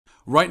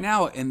Right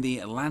now in the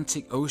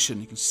Atlantic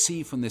Ocean, you can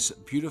see from this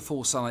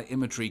beautiful satellite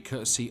imagery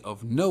courtesy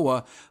of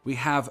NOAA, we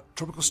have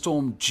Tropical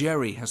Storm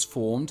Jerry has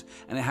formed,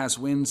 and it has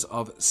winds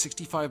of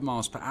 65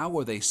 miles per hour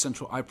with a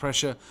central eye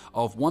pressure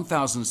of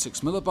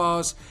 1006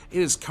 millibars.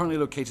 It is currently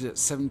located at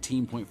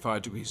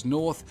 17.5 degrees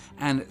north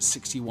and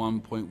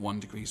 61.1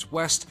 degrees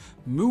west,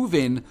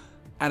 moving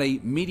at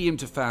a medium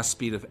to fast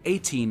speed of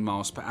 18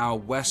 miles per hour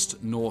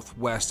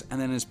west-northwest,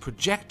 and then is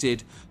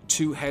projected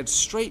to head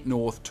straight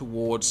north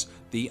towards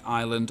the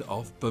island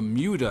of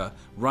Bermuda,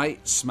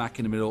 right smack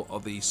in the middle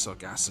of the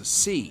Sargasso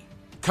Sea.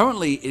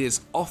 Currently, it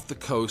is off the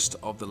coast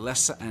of the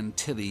Lesser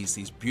Antilles,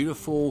 these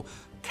beautiful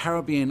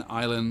Caribbean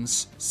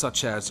islands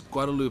such as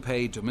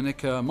Guadalupe,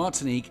 Dominica,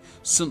 Martinique,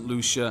 St.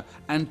 Lucia,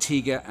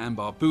 Antigua and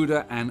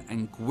Barbuda, and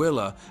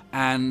Anguilla,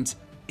 and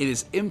it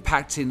is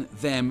impacting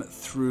them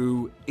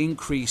through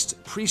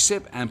increased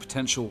precip and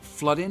potential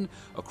flooding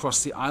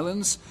across the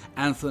islands.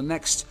 And for the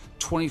next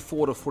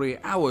 24 to 48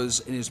 hours,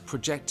 it is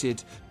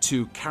projected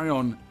to carry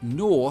on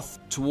north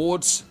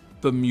towards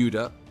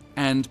Bermuda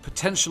and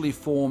potentially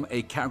form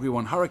a Category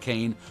 1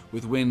 hurricane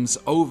with winds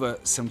over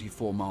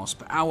 74 miles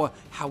per hour.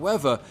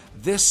 However,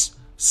 this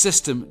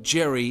system,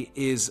 Jerry,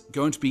 is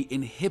going to be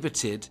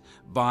inhibited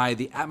by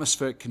the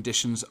atmospheric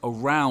conditions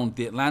around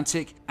the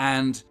Atlantic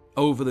and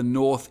over the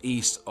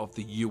northeast of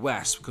the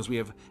US, because we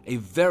have a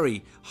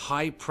very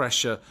high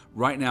pressure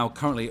right now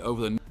currently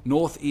over the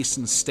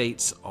northeastern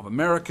states of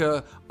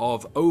America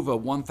of over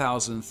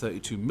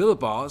 1032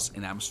 millibars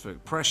in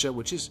atmospheric pressure,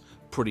 which is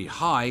pretty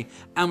high,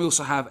 and we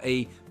also have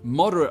a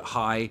moderate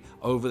high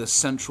over the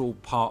central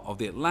part of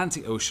the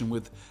Atlantic Ocean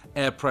with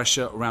air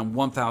pressure around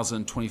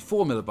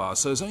 1024 millibars.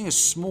 So there's only a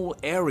small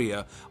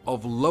area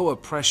of lower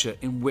pressure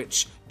in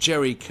which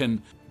Jerry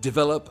can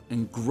develop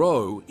and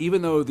grow,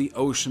 even though the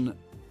ocean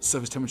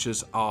surface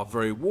temperatures are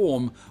very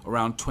warm,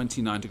 around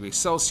 29 degrees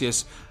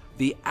Celsius.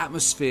 The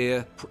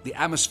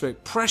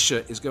atmospheric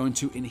pressure is going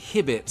to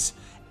inhibit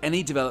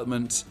any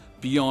development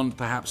beyond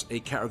perhaps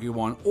a Category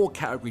 1 or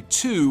Category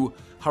 2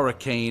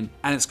 hurricane,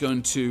 and it's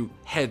going to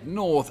head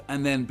north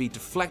and then be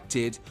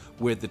deflected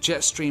with the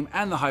jet stream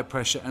and the high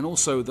pressure and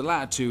also the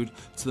latitude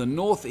to the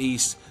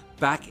northeast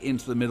back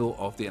into the middle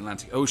of the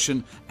Atlantic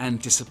Ocean and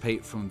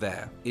dissipate from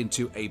there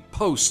into a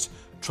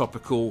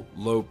post-tropical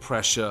low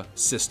pressure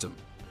system.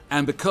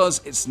 And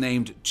because it's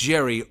named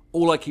Jerry,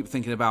 all I keep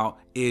thinking about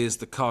is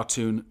the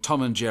cartoon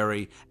Tom and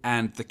Jerry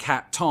and the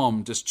cat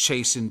Tom just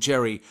chasing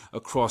Jerry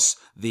across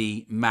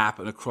the map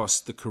and across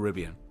the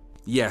Caribbean.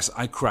 Yes,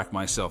 I crack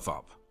myself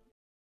up.